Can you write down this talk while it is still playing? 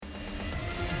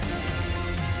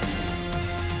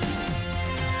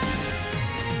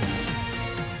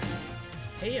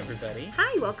everybody.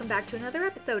 Hi, welcome back to another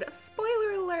episode of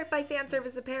Spoiler Alert by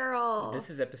Fanservice Apparel. This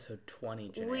is episode 20,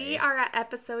 Janae. We are at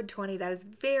episode 20. That is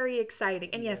very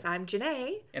exciting. And yes, I'm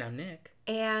Janae. And I'm Nick.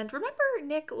 And remember,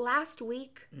 Nick, last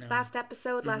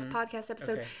podcast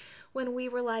episode, when we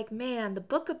were like, man, the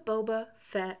Book of Boba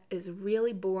Fett is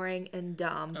really boring and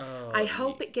dumb. I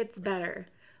hope it gets better.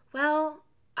 Well,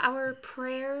 our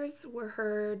prayers were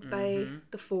heard by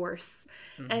the Force,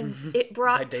 and it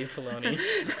brought by Dave Filoni.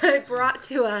 It brought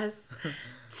to us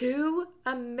two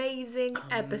amazing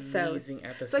episodes.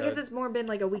 So I guess it's more been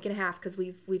like a week and a half because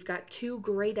we've got two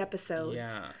great episodes.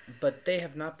 Yeah, but they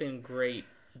have not been great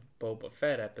Boba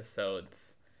Fett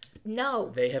episodes.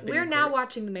 No, they have been. We're now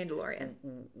watching The Mandalorian.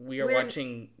 We're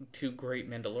watching two great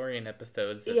Mandalorian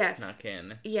episodes that snuck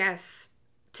in. Yes.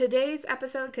 Today's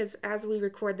episode, because as we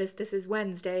record this is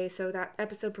Wednesday, so that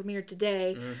episode premiered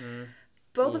today.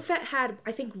 Boba Fett had,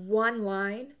 I think, one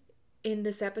line in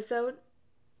this episode.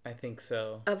 I think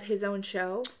so. Of his own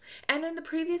show. And in the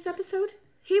previous episode,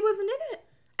 he wasn't in it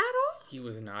at all. He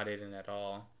was not in it at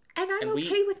all. And I'm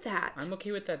okay with that. I'm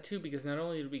okay with that, too, because not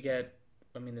only did we get,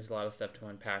 there's a lot of stuff to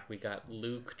unpack. We got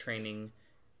Luke training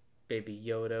Baby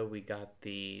Yoda. We got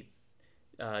the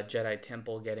Jedi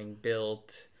Temple getting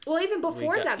built. Well, even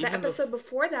before that, the episode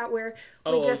before that, where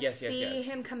we just see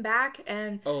him come back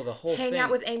and the whole hang out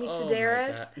with Amy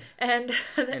Sedaris, and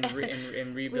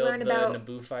rebuild we learn the about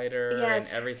Naboo fighter and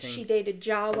everything. She dated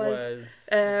Jawas.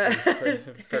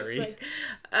 Furry. Like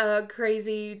a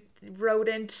crazy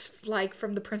rodent, like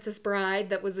from The Princess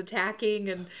Bride, that was attacking,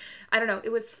 and I don't know.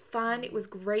 It was fun. It was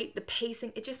great. The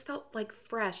pacing, it just felt like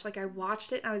fresh. Like I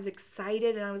watched it and I was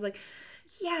excited, and I was like,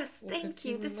 yes, thank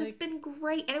you. This has been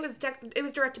great. And it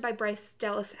was directed by Bryce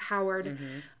Dallas Howard,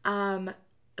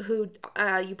 who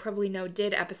you probably know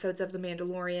did episodes of The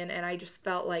Mandalorian, and I just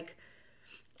felt like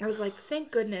I was like,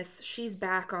 thank goodness she's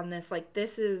back on this. Like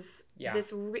this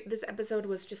episode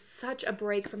was just such a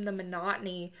break from the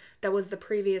monotony that was the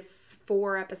previous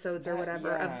 4 episodes or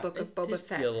whatever of Book of Boba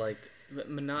Fett. I feel like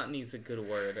monotony is a good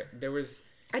word. It was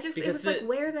like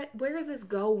where is this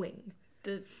going?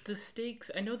 The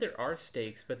stakes, I know there are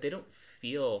stakes, but they don't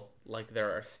feel like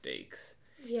there are stakes.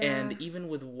 Yeah. And even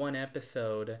with one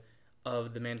episode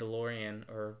of The Mandalorian,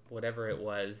 or whatever it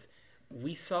was,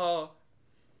 we saw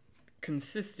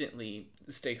consistently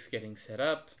the stakes getting set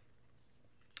up,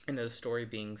 and the story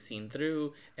being seen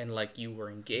through, and like you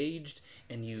were engaged,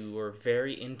 and you were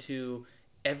very into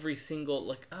every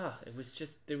single,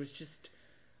 there was just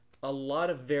a lot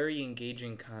of very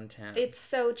engaging content. It's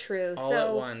so true. All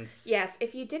at once. Yes,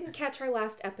 if you didn't catch our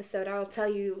last episode, I'll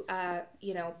tell you,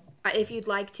 if you'd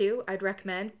like to, I'd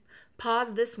recommend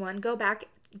pause this one, go back,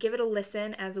 give it a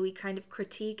listen as we kind of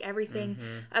critique everything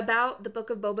about the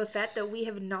Book of Boba Fett that we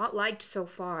have not liked so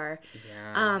far.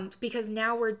 Yeah. Because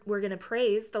now we're going to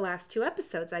praise the last 2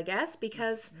 episodes, I guess,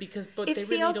 because it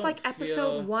feels like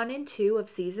episode 1 and 2 of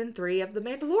season 3 of The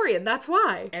Mandalorian. That's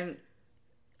why. And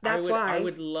that's why. I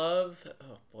would love...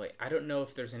 Oh, boy. I don't know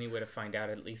if there's any way to find out,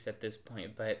 at least at this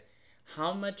point. But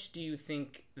how much do you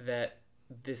think that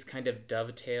this kind of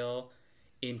dovetail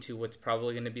into what's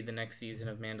probably going to be the next season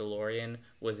of Mandalorian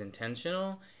was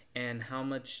intentional? And how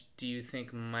much do you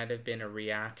think might have been a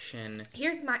reaction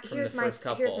Here's my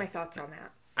thoughts on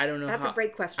that. I don't know. That's a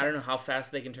great question. I don't know how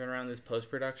fast they can turn around this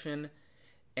post-production.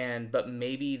 But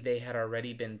maybe they had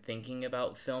already been thinking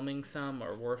about filming some,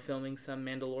 or were filming some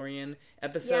Mandalorian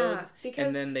episodes,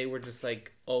 and then they were just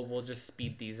like, oh, we'll just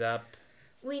speed these up.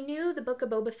 We knew the Book of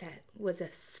Boba Fett was a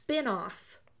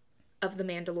spin-off of The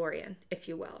Mandalorian, if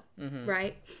you will,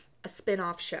 right? A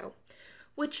spin-off show.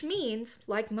 Which means,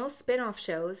 like most spin-off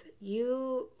shows,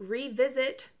 you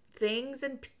revisit things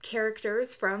and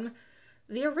characters from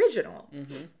the original.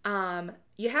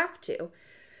 You have to.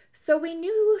 So we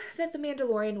knew that The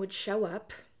Mandalorian would show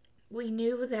up. We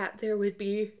knew that there would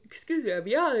be... Excuse me, I'm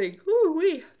yawning.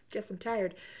 Ooh-wee. Guess I'm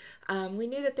tired. We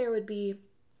knew that there would be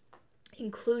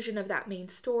inclusion of that main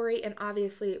story. And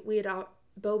obviously,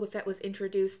 Boba Fett was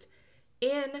introduced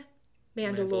in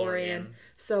Mandalorian.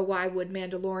 So why would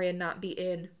Mandalorian not be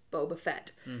in Boba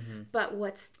Fett? But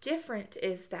what's different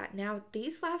is that now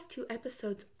these last 2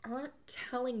 episodes aren't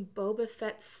telling Boba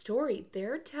Fett's story.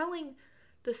 They're telling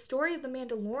the story of The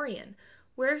Mandalorian.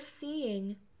 We're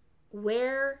seeing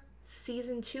where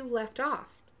season 2 left off.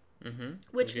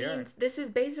 Which means this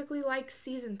is basically like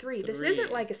season 3. This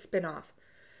isn't like a spin-off.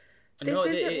 This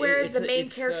isn't where the main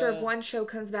character of one show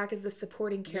comes back as the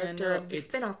supporting character of the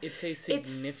spin-off. It's a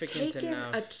significant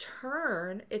enough... It's taken a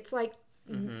turn. It's like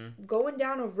going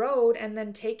down a road and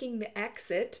then taking the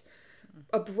exit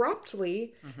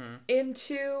abruptly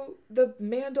into the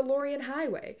Mandalorian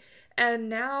highway. And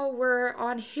now we're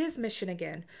on his mission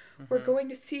again. We're going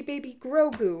to see baby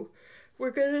Grogu. We're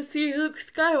going to see Luke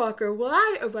Skywalker.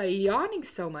 Why am I yawning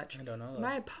so much? I don't know.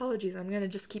 My apologies. I'm going to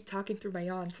just keep talking through my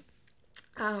yawns.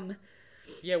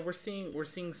 Yeah, we're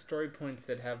seeing story points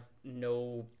that have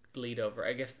no bleed over.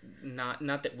 I guess not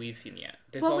that we've seen yet.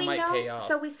 This all might pay off.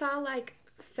 So we saw like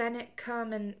Fennec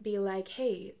come and be like,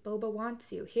 "Hey, Boba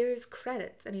wants you. Here's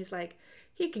credits." And he's like,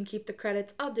 "He can keep the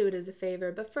credits. I'll do it as a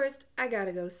favor. But first, I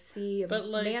gotta go see a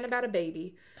man about a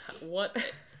baby." What?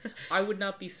 I would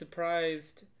not be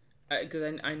surprised,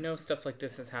 because I know stuff like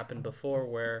this has happened before,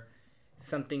 where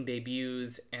something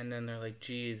debuts and then they're like,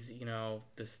 "Geez,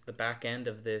 the back end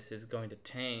of this is going to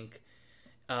tank.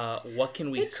 What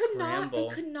can we scramble?"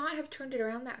 They could not have turned it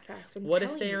around that fast. What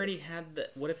if they already had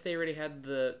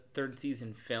the third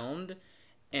season filmed,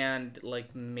 and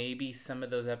like maybe some of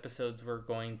those episodes were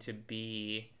going to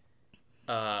be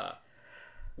Mandalorian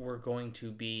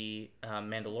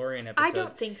episodes? I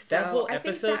don't think so. That whole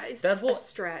episode, I think that is a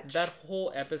stretch. That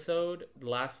whole episode,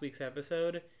 last week's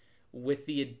episode, without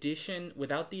the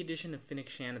addition of Fennec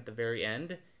Shand at the very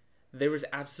end, there was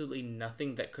absolutely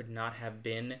nothing that could not have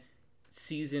been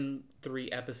Season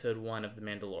 3, Episode 1 of The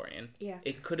Mandalorian. Yes.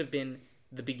 It could have been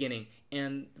the beginning.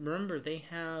 And remember, they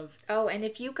have... Oh, and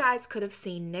if you guys could have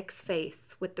seen Nick's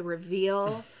face with the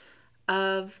reveal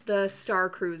of the Star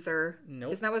Cruiser.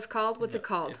 Nope. Isn't that what it's called? What's it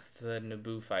called? It's the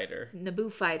Naboo fighter. Naboo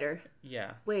fighter.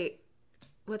 Yeah. Wait,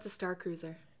 what's a Star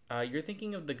Cruiser? You're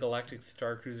thinking of the Galactic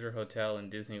Star Cruiser Hotel in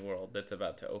Disney World that's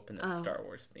about to open that's Star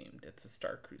Wars themed. It's a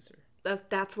Star Cruiser.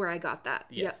 That's where I got that.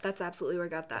 Yes. Yep, that's absolutely where I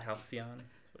got that. The Halcyon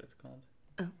is what it's called.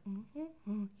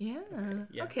 Yeah.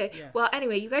 Yeah. Okay. Yeah. Well,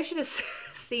 anyway, you guys should have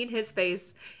seen his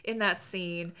face in that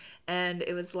scene, and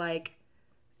it was like,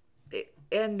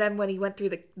 and then when he went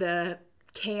through the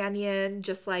canyon,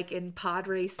 just like in pod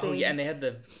racing. Oh yeah, and they had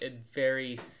the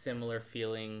very similar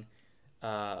feeling,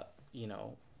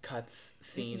 cuts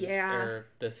scene. Yeah. Or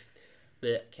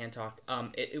can't talk.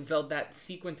 It felt that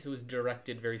sequence was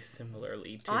directed very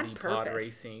similarly to On the purpose. pod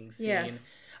racing scene. Yes.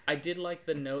 I did like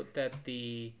the note that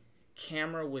the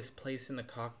camera was placed in the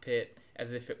cockpit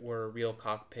as if it were a real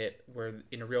cockpit, where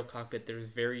in a real cockpit there's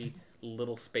very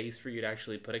little space for you to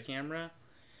actually put a camera.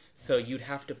 So you'd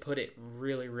have to put it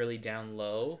really, really down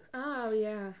low. Oh,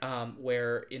 yeah.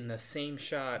 Where in the same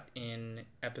shot in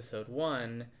Episode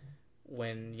 1,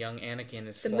 when young Anakin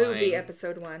is flying... The movie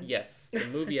Episode 1. Yes, the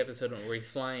movie Episode 1, where he's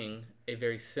flying a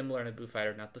very similar Naboo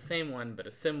fighter, not the same one, but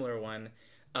a similar one.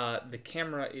 The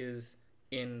camera is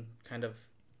in kind of...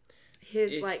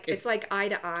 It's like eye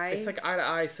to eye. It's like eye to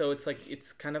eye, so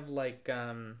it's kind of like...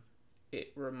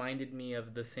 It reminded me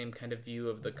of the same kind of view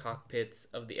of the cockpits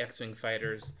of the X-Wing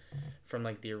fighters from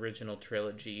like the original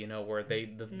trilogy, where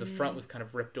the front was kind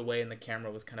of ripped away and the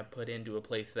camera was kind of put into a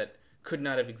place that could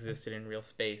not have existed in real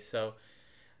space. So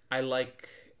I like,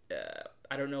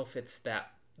 I don't know if it's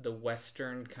that the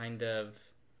Western kind of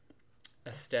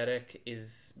aesthetic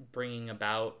is bringing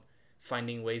about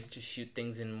finding ways to shoot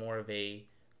things in more of a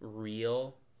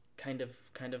real kind of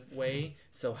way.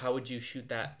 So how would you shoot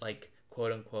that, like,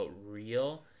 quote unquote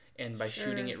real? And by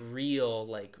shooting it real,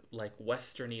 like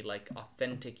Westerny, like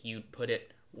authentic, you'd put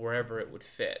it wherever it would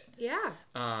fit. Yeah.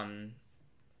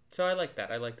 So I like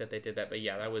that. I like that they did that. But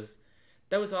yeah, that was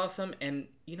awesome. And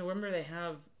remember they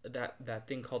have that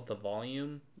thing called the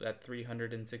volume, that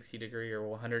 360 degree or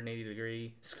 180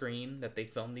 degree screen that they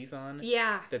filmed these on.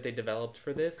 Yeah. That they developed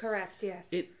for this. Correct. Yes.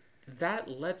 That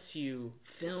lets you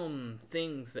film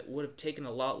things that would have taken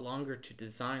a lot longer to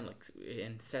design, like,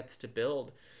 and sets to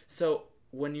build. So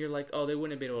when you're like, oh, they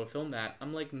wouldn't have been able to film that,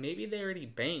 I'm like, maybe they already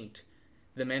banked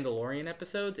the Mandalorian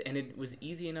episodes, and it was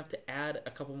easy enough to add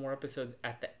a couple more episodes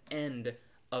at the end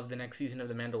of the next season of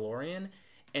The Mandalorian,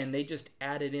 and they just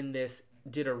added in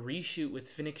did a reshoot with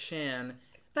Fennec Shand.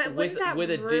 But wouldn't that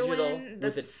ruin the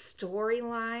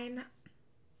storyline?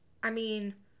 I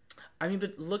mean,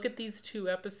 but look at these two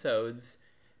episodes,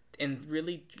 and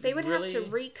really, they would have to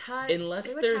recut. Unless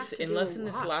in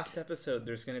this last episode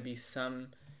there's going to be some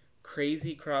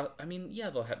crazy cross. I mean, yeah,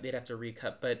 they'd have to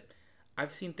recut, but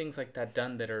I've seen things like that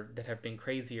done that have been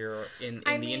crazier in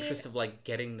the interest of like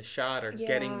getting the shot or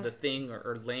getting the thing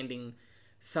or landing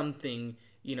something.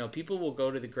 People will go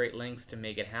to the great lengths to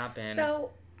make it happen. So,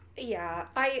 yeah,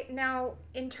 now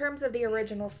in terms of the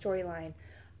original storyline,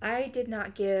 I did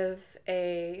not give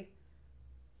a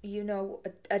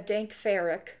dank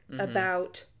ferric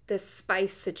about this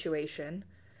spice situation.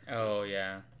 Oh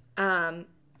yeah.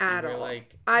 At all.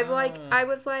 I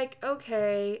was like,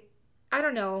 okay, I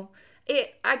don't know.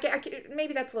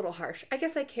 Maybe that's a little harsh. I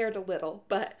guess I cared a little,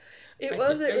 but it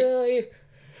wasn't really.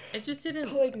 It just didn't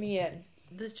pulling me in.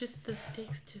 the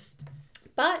stakes just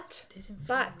But didn't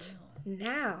feel real.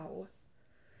 now,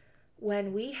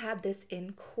 when we had this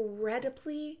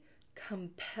incredibly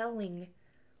compelling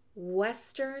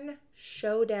Western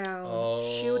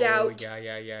shootout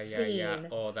scene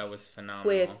Oh, that was phenomenal.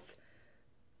 with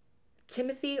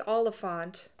Timothy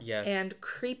Oliphant Yes. and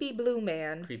Creepy Blue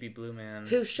Man,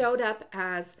 who showed up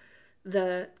as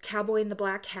the cowboy in the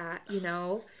black hat, you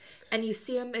know, and you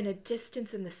see him in a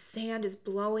distance and the sand is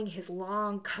blowing his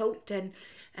long coat and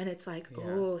it's like,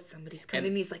 oh, somebody's coming.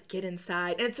 And he's like, get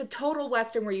inside. And it's a total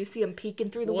Western where you see him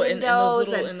peeking through the windows.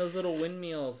 And those little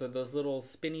windmills or those little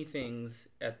spinny things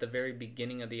at the very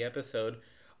beginning of the episode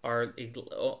are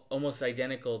almost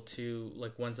identical to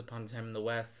like Once Upon a Time in the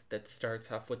West that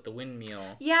starts off with the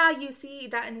windmill. Yeah, you see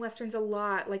that in Westerns a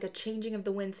lot, like a changing of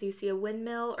the wind. So you see a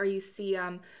windmill or you see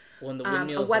a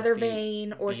weather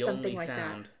vane or something like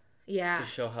that. Yeah. To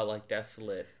show how like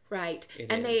desolate. Right.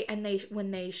 They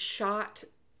when they shot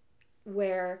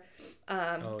where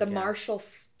the marshal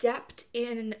stepped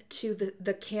into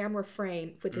the camera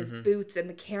frame with his boots and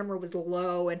the camera was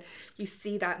low and you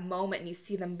see that moment and you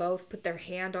see them both put their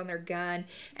hand on their gun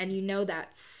and you know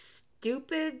that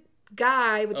stupid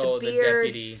guy with the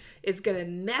beard is gonna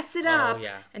mess it up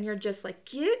and you're just like,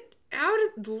 get out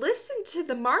of, listen to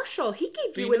the marshal, he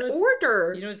gave you an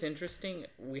order. You know what's interesting,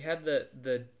 we had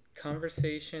the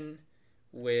conversation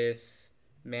with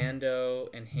Mando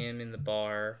and him in the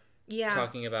bar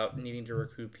talking about needing to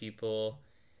recruit people.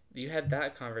 You had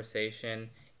that conversation,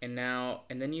 and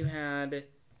then you had,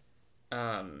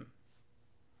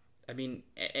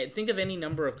 think of any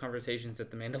number of conversations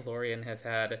that The Mandalorian has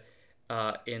had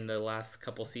in the last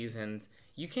couple seasons.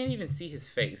 You can't even see his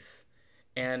face,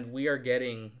 and we are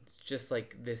getting just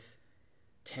like this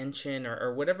tension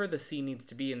or whatever the scene needs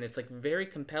to be, and it's like very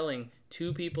compelling.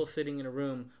 Two people sitting in a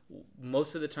room,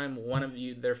 most of the time one of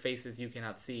their faces you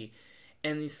cannot see,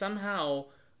 and somehow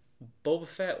Boba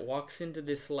Fett walks into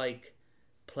this like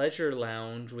pleasure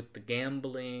lounge with the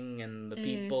gambling and the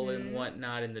people and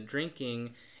whatnot and the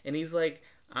drinking, and he's like,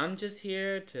 I'm just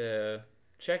here to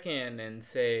check in and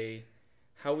say,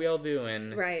 how we all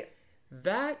doing? Right.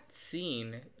 That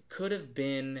scene could have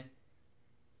been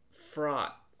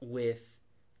fraught with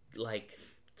like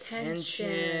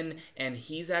tension and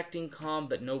he's acting calm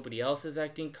but nobody else is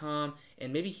acting calm,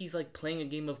 and maybe he's like playing a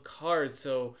game of cards,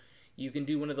 so you can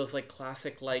do one of those like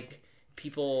classic like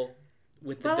people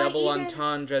with the double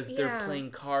entendres, they're playing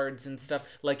cards and stuff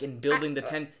like in building the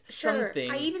tent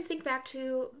something. I even think back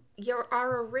to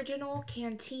our original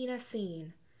cantina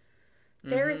scene.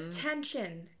 There is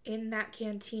tension in that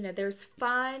cantina. There's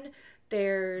fun,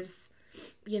 there's,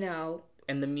 you know,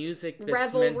 and the music that's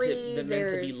revelry, meant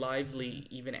to be lively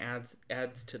even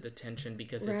adds to the tension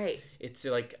because it's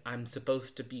like I'm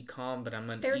supposed to be calm but I'm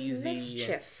uneasy. There's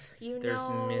mischief. There's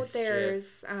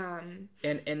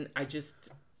and I just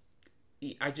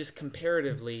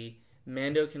comparatively,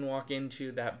 Mando can walk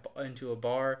into a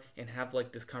bar and have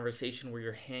like this conversation where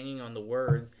you're hanging on the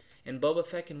words, and Boba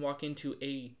Fett can walk into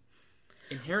a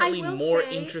inherently more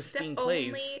interesting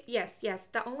place. Yes.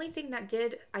 The only thing that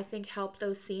did, I think, help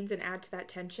those scenes and add to that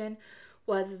tension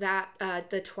was that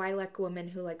the Twi'lek woman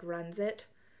who like runs it.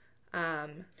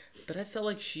 But I felt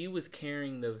like she was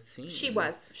carrying those scenes. She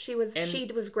was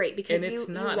great because you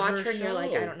watch her and you're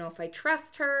like, I don't know if I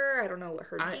trust her. I don't know what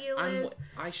her deal is.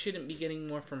 I shouldn't be getting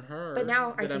more from her. But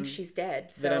now I think she's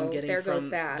dead. So there goes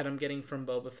that. That I'm getting from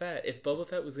Boba Fett. If Boba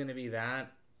Fett was going to be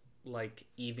that like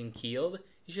even keeled,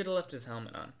 he should have left his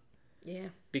helmet on. Yeah.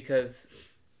 Because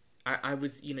I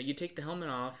was, you take the helmet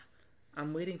off,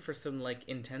 I'm waiting for some like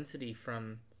intensity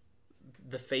from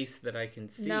the face that I can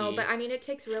see. No, but I mean, it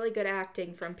takes really good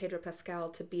acting from Pedro Pascal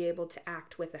to be able to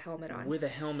act with a helmet on. With a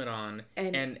helmet on.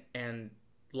 And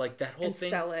like that whole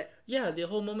thing. Sell it. Yeah, the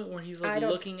whole moment where he's like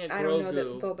looking at Grogu. I don't know that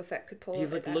Boba Fett could pull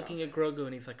He's like looking at Grogu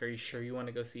and he's like, are you sure you want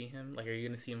to go see him? Like, are you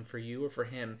going to see him for you or for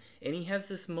him? And he has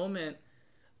this moment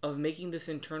of making this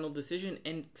internal decision,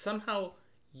 and somehow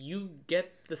you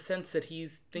get the sense that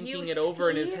he's thinking it over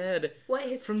in his head. What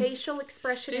his facial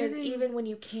expression is, even when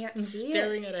you can't see it.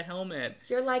 Staring at a helmet.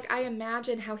 You're like, I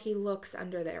imagine how he looks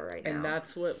under there right now. And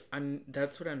that's what I'm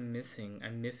missing.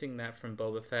 I'm missing that from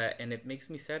Boba Fett, and it makes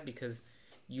me sad because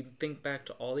you think back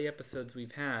to all the episodes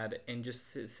we've had and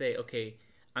just say, okay,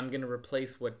 I'm gonna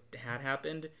replace what had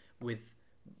happened with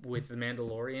The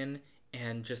Mandalorian.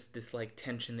 And just this like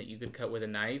tension that you could cut with a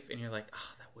knife, and you're like,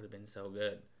 oh, that would have been so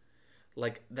good.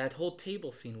 Like that whole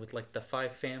table scene with like the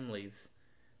 5 families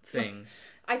thing.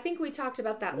 I think we talked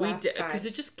about that last time. Because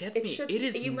it just gets me. It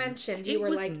is. You mentioned you were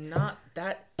like, it was not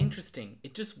that interesting.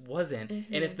 It just wasn't.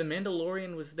 Mm-hmm. And if The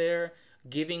Mandalorian was there,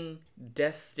 giving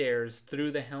death stares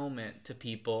through the helmet to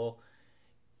people,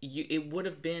 it would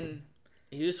have been...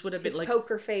 He just would have been His like...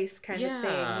 poker face kind of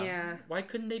thing, yeah. Why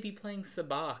couldn't they be playing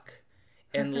Sabacc?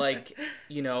 And like,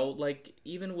 you know, like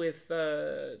even with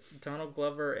Donald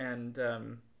Glover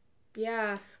and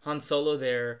yeah, Han Solo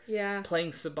there, yeah,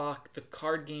 playing Sabacc, the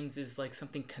card games is like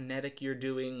something kinetic you're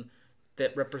doing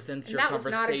that represents and your that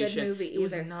conversation. was not a good movie either. It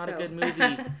was not a good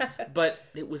movie, but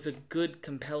it was a good,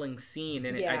 compelling scene,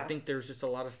 and I think there's just a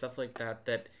lot of stuff like that.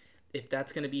 That if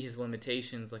that's going to be his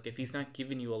limitations, like if he's not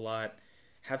giving you a lot,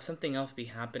 have something else be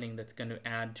happening that's going to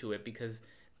add to it, because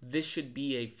this should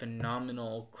be a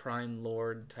phenomenal crime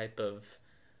lord type of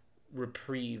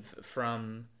reprieve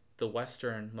from the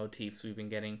Western motifs we've been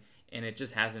getting, and it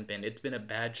just hasn't been. It's been a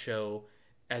bad show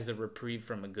as a reprieve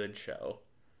from a good show.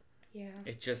 Yeah.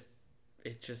 It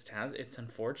just has. It's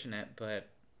unfortunate, but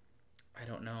I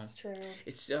don't know. It's true.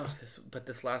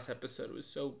 This last episode was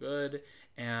so good,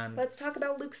 and let's talk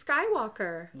about Luke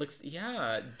Skywalker.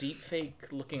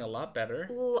 Deepfake looking a lot better.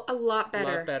 A lot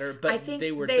better. But I think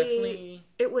definitely.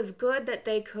 It was good that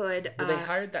they could. Well, they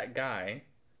hired that guy,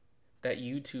 that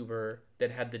YouTuber that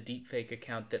had the deepfake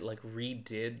account that like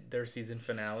redid their season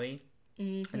finale,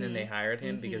 and then they hired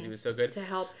him because he was so good to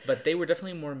help. But they were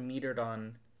definitely more metered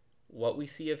on what we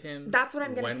see of him. That's what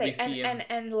I'm gonna say,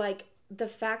 and like the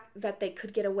fact that they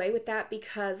could get away with that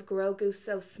because Grogu's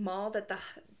so small that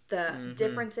the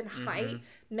difference in height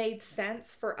made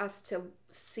sense for us to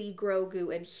see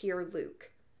Grogu and hear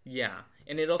Luke. Yeah,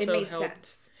 and it also made helped.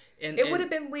 Sense. And it would have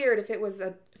been weird if it was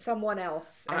someone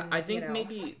else. And, I think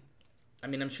maybe. I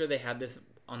mean, I'm sure they had this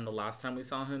on the last time we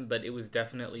saw him, but it was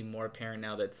definitely more apparent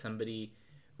now that somebody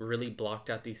really blocked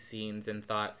out these scenes and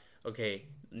thought, okay,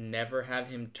 never have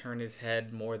him turn his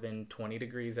head more than 20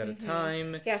 degrees at a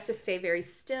time. He has to stay very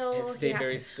still.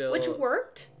 Still. Which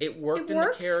worked. It worked in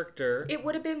the character. It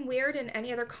would have been weird in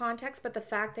any other context, but the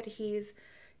fact that he's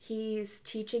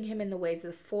teaching him in the ways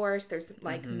of the Force, there's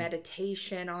like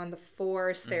meditation on the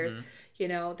Force, there's,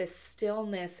 this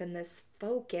stillness and this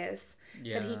focus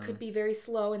that he could be very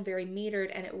slow and very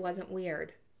metered, and it wasn't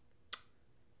weird.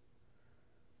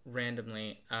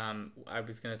 Randomly, I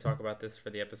was going to talk about this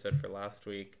for the episode for last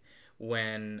week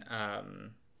when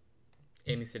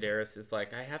Amy Sedaris is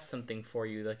like, I have something for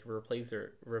you, like a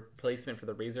replacement for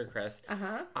the Razor Crest.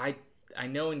 I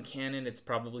know in canon it's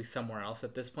probably somewhere else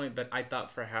at this point, but I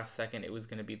thought for a half second it was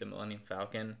going to be the Millennium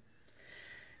Falcon.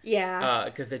 Yeah.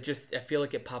 Because I feel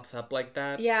like it pops up like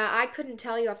that. Yeah, I couldn't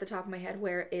tell you off the top of my head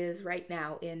where it is right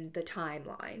now in the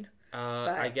timeline.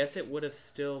 I guess it would have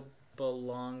still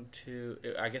belonged to...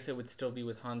 I guess it would still be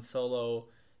with Han Solo,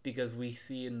 because we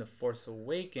see in The Force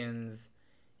Awakens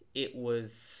it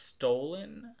was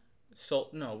stolen.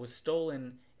 It was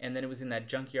stolen, and then it was in that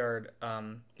junkyard.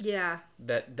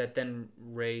 That then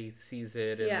Rey sees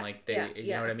it, and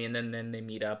you know what I mean. And then they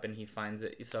meet up, and he finds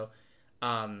it. So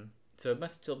it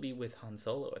must still be with Han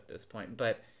Solo at this point,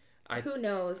 but who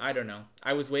knows? I don't know.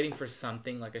 I was waiting for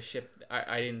something like a ship.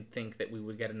 I didn't think that we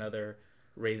would get another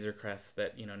Razor Crest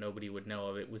that nobody would know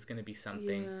of. It was going to be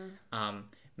something. Yeah.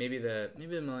 Maybe the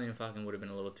Millennium Falcon would have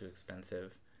been a little too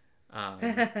expensive.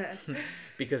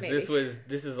 Because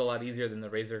this is a lot easier than the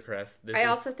Razor Crest. I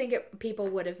also think people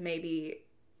would have maybe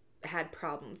had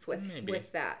problems with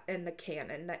that and the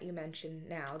canon that you mentioned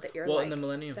now that you're and the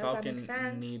Millennium Falcon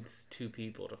needs two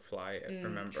people to fly it.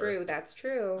 Remember? True, that's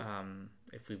true.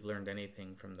 If we've learned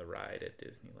anything from the ride at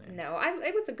Disneyland. No,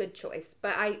 it was a good choice,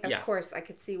 but of course I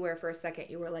could see where for a second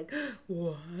you were like,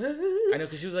 what? I know,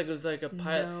 because she was like, it was like a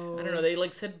pilot. No. I don't know. They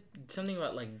like said something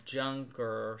about like junk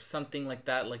or something like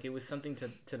that. Like it was something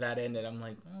to that end, and I'm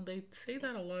like, oh, they say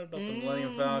that a lot about the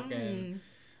Millennium Falcon.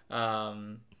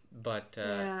 But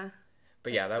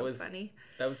yeah, that was funny.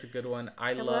 That was a good one.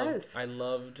 I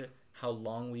loved how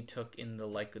long we took in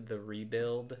the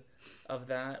rebuild of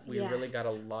that. We really got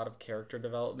a lot of character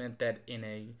development that in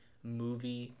a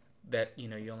movie that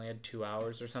you only had 2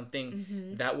 hours or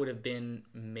something, that would have been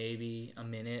maybe a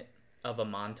minute of a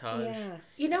montage. Yeah.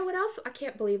 You know what else? I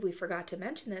can't believe we forgot to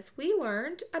mention this. We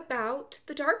learned about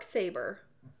the Darksaber.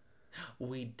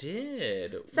 We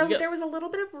did. So there was a little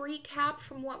bit of recap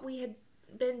from what we had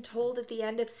been told at the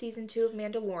end of season 2 of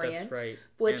Mandalorian. That's right.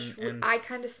 Which I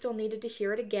kind of still needed to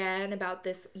hear it again about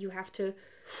this. You have to,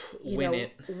 win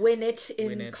it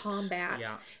in combat.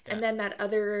 Yeah. And then that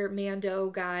other Mando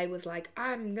guy was like,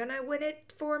 I'm gonna win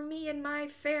it for me and my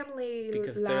family.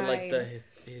 Because they're like his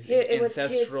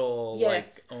ancestral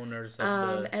owners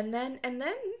of the... And then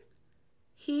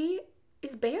he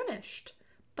is banished.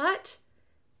 But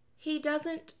he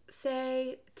doesn't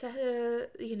say to,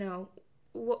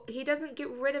 he doesn't get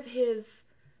rid of his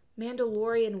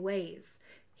Mandalorian ways.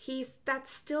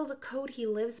 that's still the code he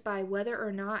lives by, whether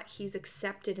or not he's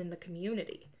accepted in the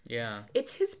community. Yeah.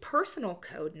 It's his personal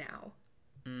code now.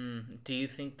 Do you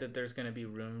think that there's going to be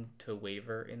room to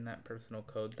waver in that personal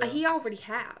code, though? He already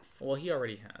has. Well, he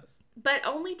already has. But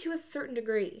only to a certain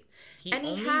degree. He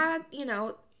had,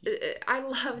 I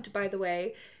loved, by the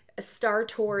way, Star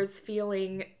Tours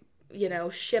feeling,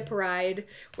 ship ride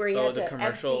where he had to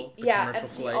empty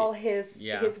all his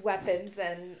weapons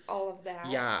and all of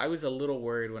that. Yeah, I was a little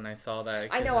worried when I saw that.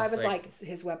 I know, I was like,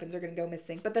 his weapons are going to go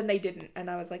missing, but then they didn't, and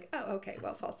I was like, oh, okay,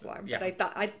 well, false alarm. Yeah. But I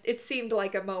thought it seemed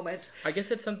like a moment. I guess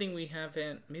it's something we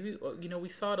haven't. Maybe we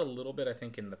saw it a little bit. I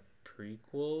think in the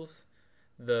prequels,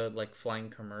 the flying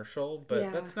commercial,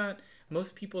 but that's not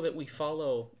most people that we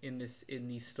follow in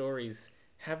these stories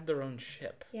have their own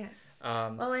ship. Yes.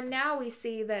 Well, and now we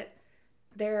see that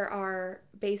there are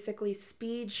basically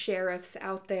speed sheriffs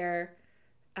out there.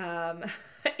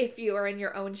 If you are in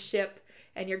your own ship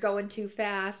and you're going too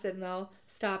fast, and they'll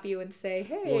stop you and say,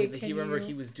 "Hey,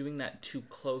 he was doing that too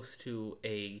close to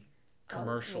a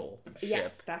commercial ship."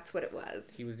 Yes, that's what it was.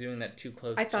 He was doing that too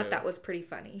close. I thought that was pretty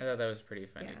funny. I thought that was pretty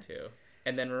funny too.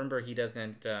 And then remember, he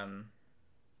doesn't.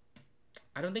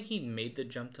 I don't think he made the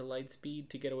jump to light speed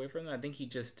to get away from them. I think he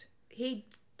just he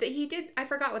did. I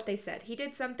forgot what they said. He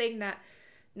did something that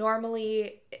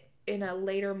normally in a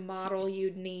later model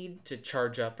you'd need to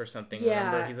charge up or something. Yeah,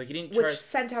 remember? He's like, he didn't charge, which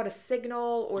sent out a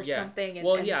signal or something.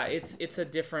 It's a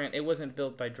different. It wasn't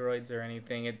built by droids or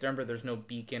anything. Remember, there's no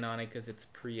beacon on it because it's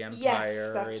pre-Empire.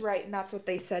 Yes, that's right, and that's what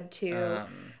they said too.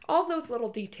 All those little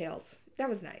details. That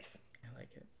was nice. I like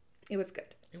it. It was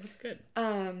good. It was good.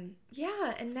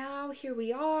 Yeah, and now here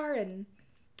we are, and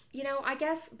I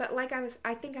guess, but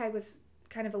I think I was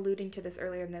kind of alluding to this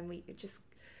earlier, and then we just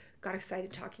got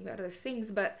excited talking about other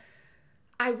things, but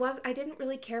I didn't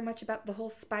really care much about the whole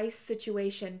Spice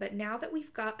situation, but now that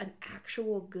we've got an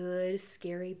actual good,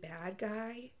 scary bad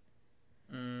guy,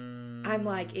 I'm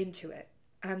into it.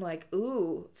 I'm like,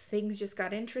 ooh, things just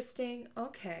got interesting.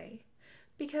 Okay.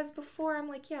 Because before I'm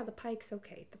like, yeah, the Pike's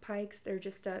okay. The Pikes, they're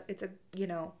just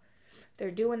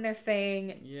they're doing their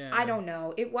thing. Yeah. I don't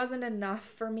know. It wasn't enough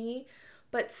for me,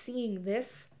 but seeing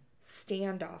this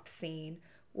standoff scene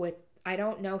with, I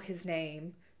don't know his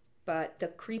name, but the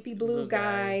creepy blue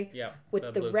guy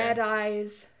with the red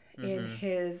eyes in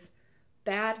his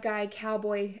bad guy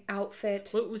cowboy outfit.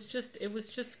 Well, it was just good.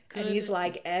 And he's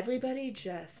like, everybody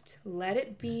just let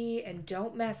it be and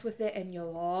don't mess with it and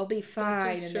you'll all be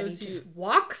fine. And then he just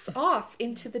walks off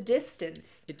into the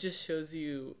distance. It just shows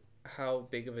you how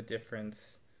big of a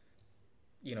difference,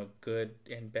 good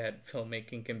and bad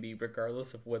filmmaking can be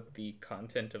regardless of what the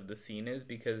content of the scene is,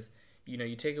 because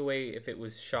you take away if it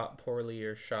was shot poorly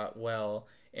or shot well,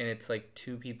 and it's like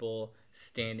two people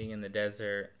standing in the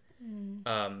desert.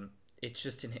 It's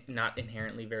just not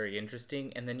inherently very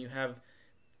interesting. And then you have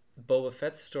Boba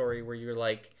Fett's story where you're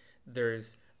like,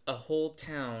 there's a whole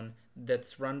town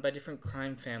that's run by different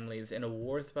crime families, and a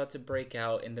war's about to break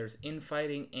out, and there's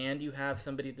infighting, and you have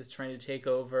somebody that's trying to take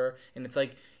over, and it's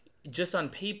like, just on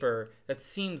paper, that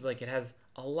seems like it has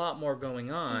a lot more going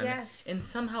on. Yes. And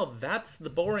somehow that's the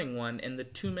boring one, and the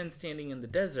two men standing in the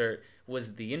desert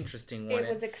was the interesting one. It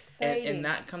was exciting. And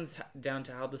that comes down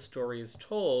to how the story is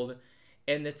told,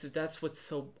 and that's what's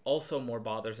so also more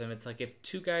bothersome. It's like, if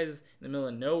two guys in the middle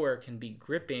of nowhere can be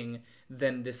gripping,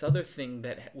 then this other thing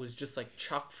that was just like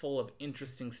chock full of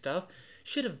interesting stuff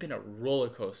should have been a roller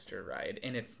coaster ride,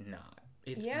 and it's not.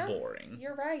 It's boring.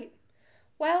 You're right.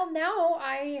 Well, now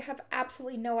I have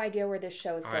absolutely no idea where this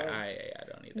show is going. I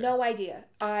don't either. No idea.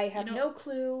 I have no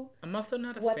clue. I'm also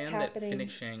not a fan that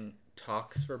Fennec Shand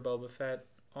talks for Boba Fett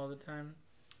all the time.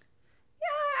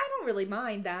 Yeah, I don't really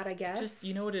mind that, I guess. Just,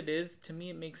 you know what it is? To me,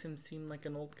 it makes him seem like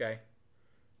an old guy.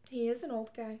 He is an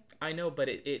old guy. I know, but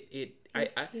I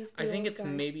think it's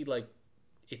maybe like,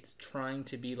 it's trying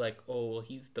to be like, oh, well,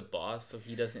 he's the boss, so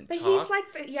he doesn't talk.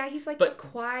 But he's like the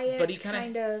quiet but he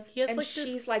kind of, he has and like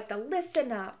she's like the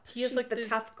listen up. She's like the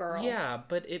tough girl. Yeah,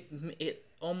 but it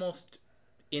almost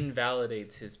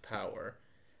invalidates his power,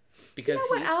 because you know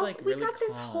what he's else? Like really we got calm.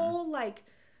 This whole like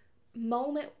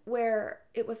moment where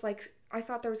it was like, I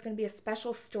thought there was going to be a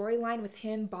special storyline with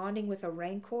him bonding with a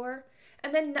Rancor,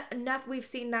 and then we've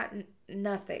seen that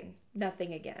nothing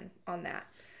again on that.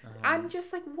 I'm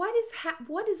just like,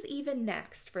 what is even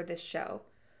next for this show?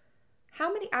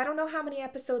 I don't know how many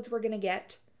episodes we're going to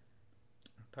get.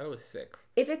 I thought it was 6.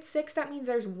 If it's 6, that means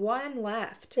there's 1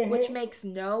 left, which makes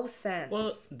no sense.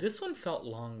 Well, this one felt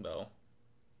long, though.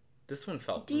 This one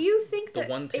felt... Do you think that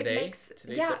the one today? It makes...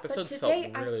 Today's yeah, episodes but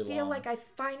today felt really I feel long. like I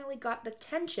finally got the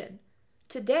tension.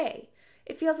 Today.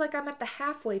 It feels like I'm at the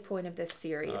halfway point of this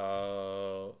series.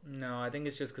 Oh, no, I think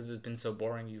it's just because it's been so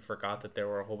boring you forgot that there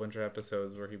were a whole bunch of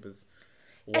episodes where he was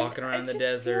walking around the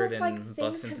desert and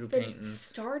busting through paintings.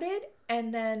 Started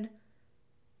and then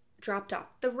dropped off.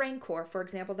 The Rancor, for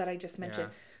example, that I just mentioned.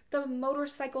 Yeah. The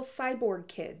motorcycle cyborg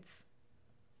kids.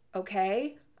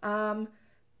 Okay?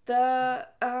 The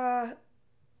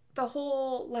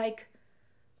whole, like...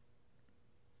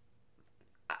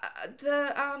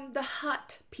 the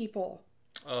hut people.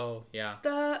 Oh, yeah.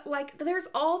 There's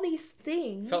all these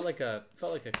things. Felt like a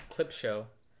clip show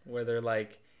where they're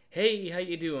like, hey, how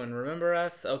you doing? Remember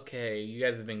us? Okay, you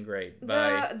guys have been great.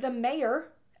 Bye. The mayor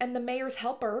and the mayor's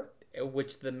helper.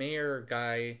 Which the mayor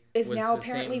guy is now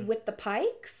apparently with the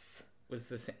Pikes. Was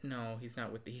the same? No, he's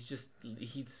not with.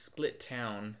 He split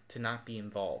town to not be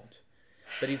involved,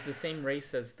 but he's the same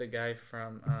race as the guy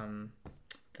from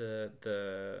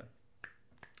the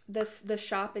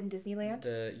shop in Disneyland.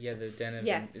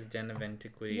 The Den of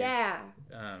Antiquities. Yeah.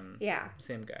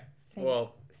 Same guy.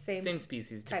 Same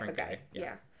species, different guy.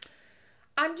 Yeah.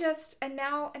 I'm just and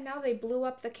now they blew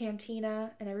up the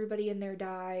cantina and everybody in there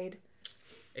died.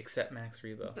 Except Max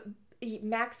Rebo.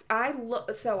 I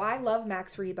love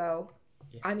Max Rebo.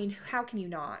 Yeah. I mean, how can you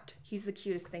not? He's the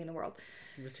cutest thing in the world.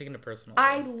 He was taking a personal.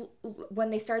 When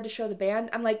they started to show the band,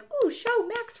 I'm like, ooh, show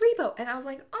Max Rebo, and I was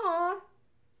like, aw,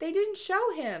 they didn't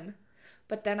show him.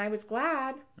 But then I was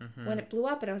glad when it blew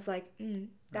up, and I was like,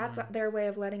 that's their way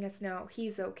of letting us know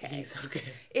he's okay. He's okay.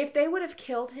 If they would have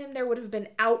killed him, there would have been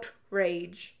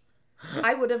outrage.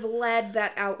 I would have led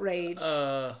that outrage.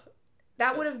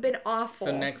 That would have been awful.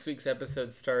 So next week's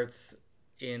episode starts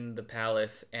in the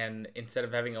palace, and instead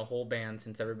of having a whole band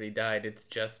since everybody died, it's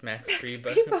just Max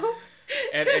Rebo.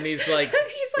 and he's like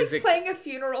playing a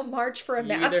funeral march for a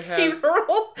mass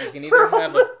funeral. You can either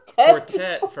have a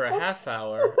quartet for a half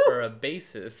hour or a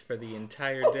bassist for the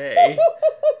entire day.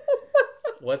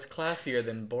 What's classier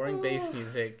than boring bass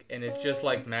music? And it's just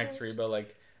like Max Rebo,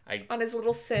 like on his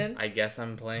little synth. I guess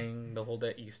I'm playing the whole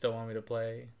day. You still want me to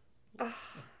play?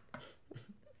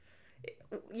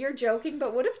 You're joking,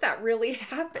 but what if that really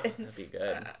happens? That'd be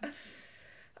good.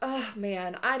 Oh,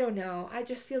 man. I don't know. I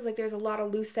just feels like there's a lot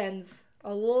of loose ends.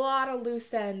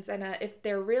 And if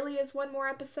there really is one more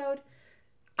episode,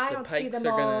 I don't see them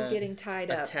all getting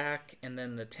tied up. Attack, and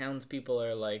then the townspeople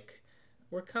are like,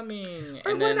 we're coming.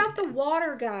 Or what about the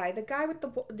water guy? The guy with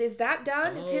the... Is that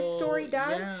done? Is his story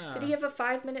done? Yeah. Did he have a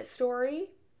 5-minute story?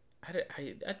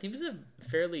 He was a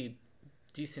fairly...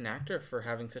 decent actor for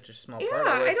having such a small part.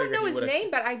 Yeah, I don't know his name,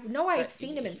 but I know I've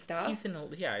seen him in stuff. He's been in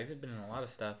a lot of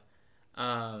stuff.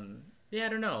 I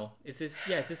don't know. Is this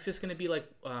just gonna be like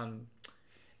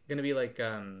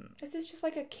Is this just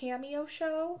like a cameo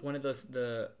show? One of those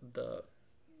the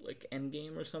like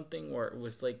Endgame or something, where it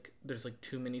was like there's like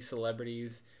too many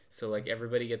celebrities. So, like,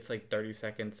 everybody gets, like, 30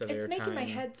 seconds of their time. It's making my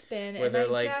head spin. Where they're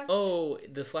like, oh,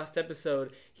 this last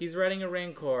episode, he's riding a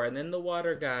Rancor, and then the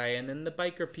water guy, and then the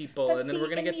biker people, and then we're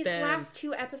going to get them. These last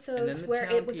two episodes where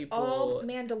it was all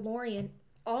Mandalorian,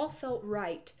 all felt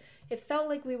right. It felt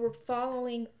like we were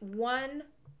following one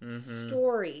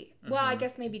story. Well, I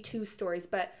guess maybe two stories,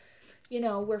 but,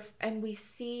 we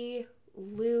see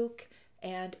Luke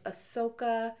and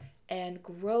Ahsoka and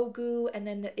Grogu, and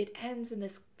then it ends in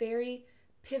this very...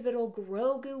 pivotal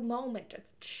Grogu moment of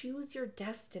choose your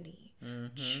destiny.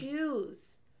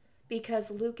 Choose.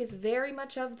 Because Luke is very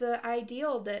much of the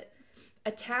ideal that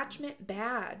attachment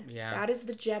bad. Yeah. That is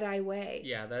the Jedi way.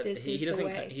 Yeah,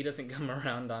 he doesn't come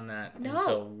around on that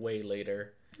until way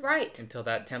later. Right. Until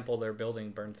that temple they're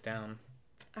building burns down.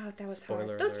 Oh, that was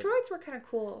hard. Those droids were kind of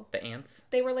cool. The ants?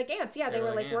 They were like ants. Yeah, they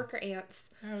were like worker ants.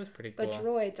 That was pretty cool. But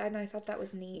droids, I thought that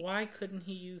was neat. Why couldn't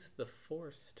he use the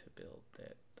Force to build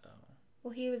it?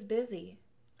 Well, he was busy.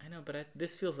 I know, but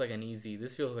this feels like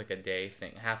this feels like a day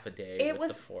thing, half a day with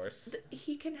the Force.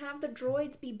 He can have the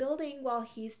droids be building while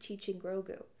he's teaching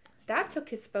Grogu. That took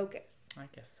his focus. I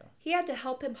guess so. He had to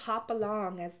help him hop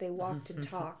along as they walked and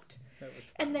talked.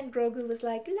 And then Grogu was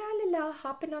like, la la la,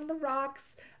 hopping on the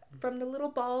rocks from the little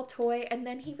ball toy. And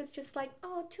then he was just like,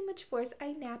 oh, too much Force.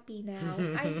 I nappy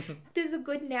now. This is a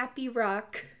good nappy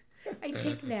rock. I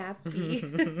take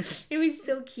nappy. It was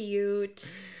so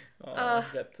cute. Oh,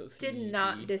 that's so did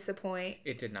not disappoint.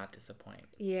 It did not disappoint.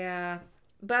 Yeah.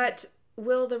 But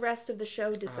will the rest of the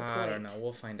show disappoint? I don't know.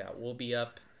 We'll find out. We'll be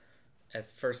up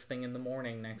at first thing in the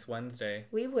morning next Wednesday.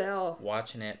 We will.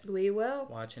 Watching it. We will.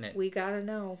 Watching it. We gotta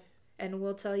know. And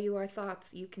we'll tell you our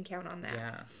thoughts. You can count on that.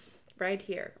 Yeah. Right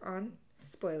here on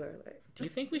Spoiler Alert. Do you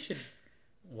think we should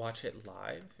watch it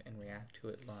live and react to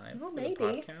it live Oh, for maybe. the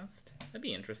podcast? That'd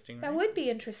be interesting, right? That would be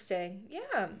interesting.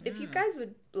 Yeah. If you guys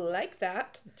would like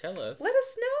that, Tell us. let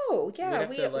us know. Yeah, have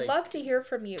we to, like- love to hear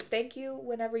from you. Thank you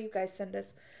whenever you guys send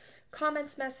us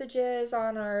comments, messages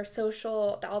on our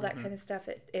social, all that kind of stuff.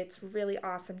 It's really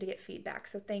awesome to get feedback.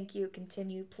 So thank you.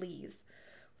 Continue, please.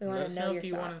 We Let want us to know know if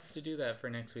you your want us thoughts. to do that for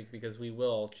next week, because we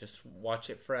will just watch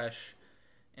it fresh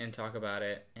and talk about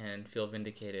it and feel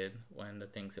vindicated when the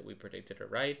things that we predicted are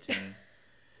right and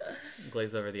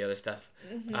glaze over the other stuff.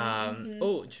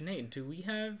 Oh, Janae, do we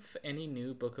have any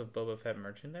new Book of Boba Fett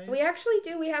merchandise? We actually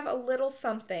do. We have a little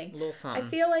something. A little something. I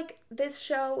feel like this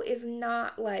show is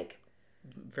not like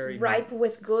very ripe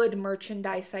with good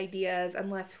merchandise ideas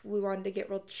unless we wanted to get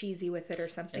real cheesy with it or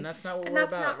something. And that's not what and we're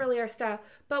that's about. not really our style.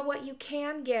 But what you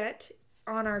can get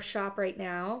on our shop right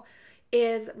now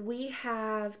is we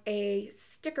have a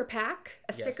sticker pack,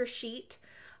 a sticker Yes. sheet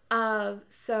of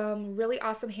some really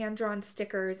awesome hand-drawn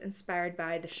stickers inspired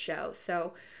by the show.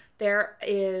 So there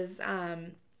is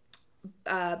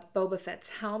Boba Fett's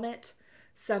helmet,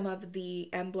 some of the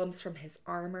emblems from his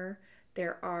armor.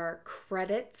 There are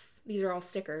credits. These are all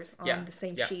stickers on the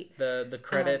same sheet. The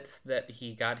credits that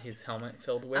he got his helmet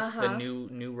filled with, the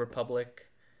New Republic.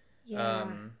 Yeah.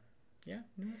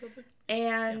 New Republic.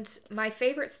 And my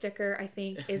favorite sticker, I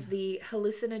think, is the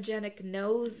hallucinogenic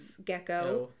nose gecko.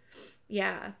 No,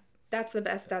 Yeah, that's the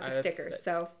best. That's a sticker.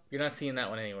 So you're not seeing that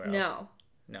one anywhere else.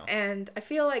 No. And I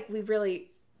feel like we've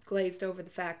really glazed over the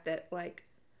fact that like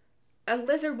a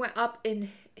lizard went up in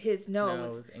his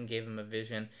nose. And gave him a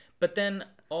vision. But then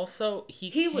also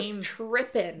He was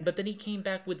tripping. But then he came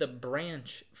back with a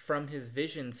branch from his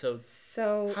vision. So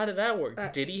So how did that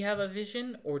work? Did he have a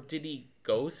vision, or did he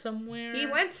go somewhere? he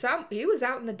was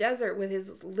out in the desert with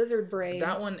his lizard brain.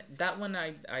 That one,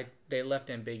 they left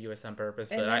ambiguous on purpose.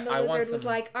 And But then the I want lizard some. was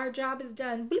like, "Our job is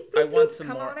done. Bloop, I bloop, want bloop, some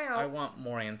come more. on out." I want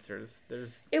more answers.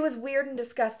 There's. It was weird and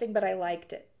disgusting, but I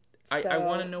liked it. I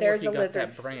want to know where there's he a got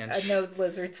lizard, that branch. a nose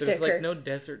lizard There's sticker. like no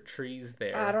desert trees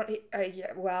there. I don't.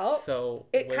 Yeah, well, So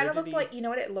it where kind of did looked he- like, you know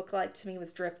what it looked like to me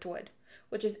was driftwood,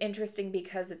 which is interesting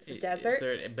because it's the desert.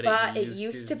 but it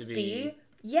used to be.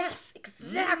 Yes,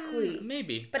 exactly.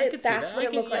 Maybe. But I could see that's that. what I it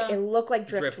could- looked like. It looked like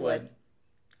driftwood.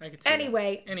 I could see that.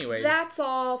 Anyway, that's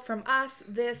all from us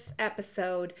this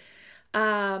episode.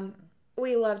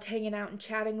 We loved hanging out and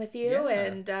chatting with you,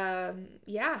 and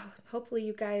hopefully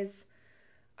you guys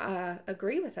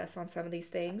agree with us on some of these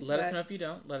things. Let us know if you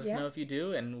don't. Let us know if you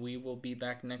do, and we will be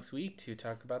back next week to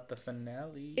talk about the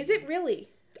finale. Is it really?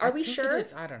 Are we think sure? It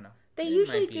is. I don't know. They It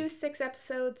usually might be. do 6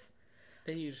 episodes.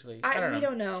 They usually. We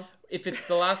don't know. If it's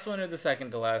the last one or the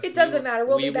second to last, It doesn't matter.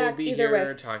 We'll be back will be either here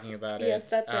way. talking about it. Yes,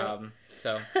 that's right.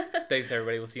 So thanks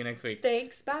everybody. We'll see you next week.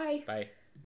 Thanks. Bye. Bye.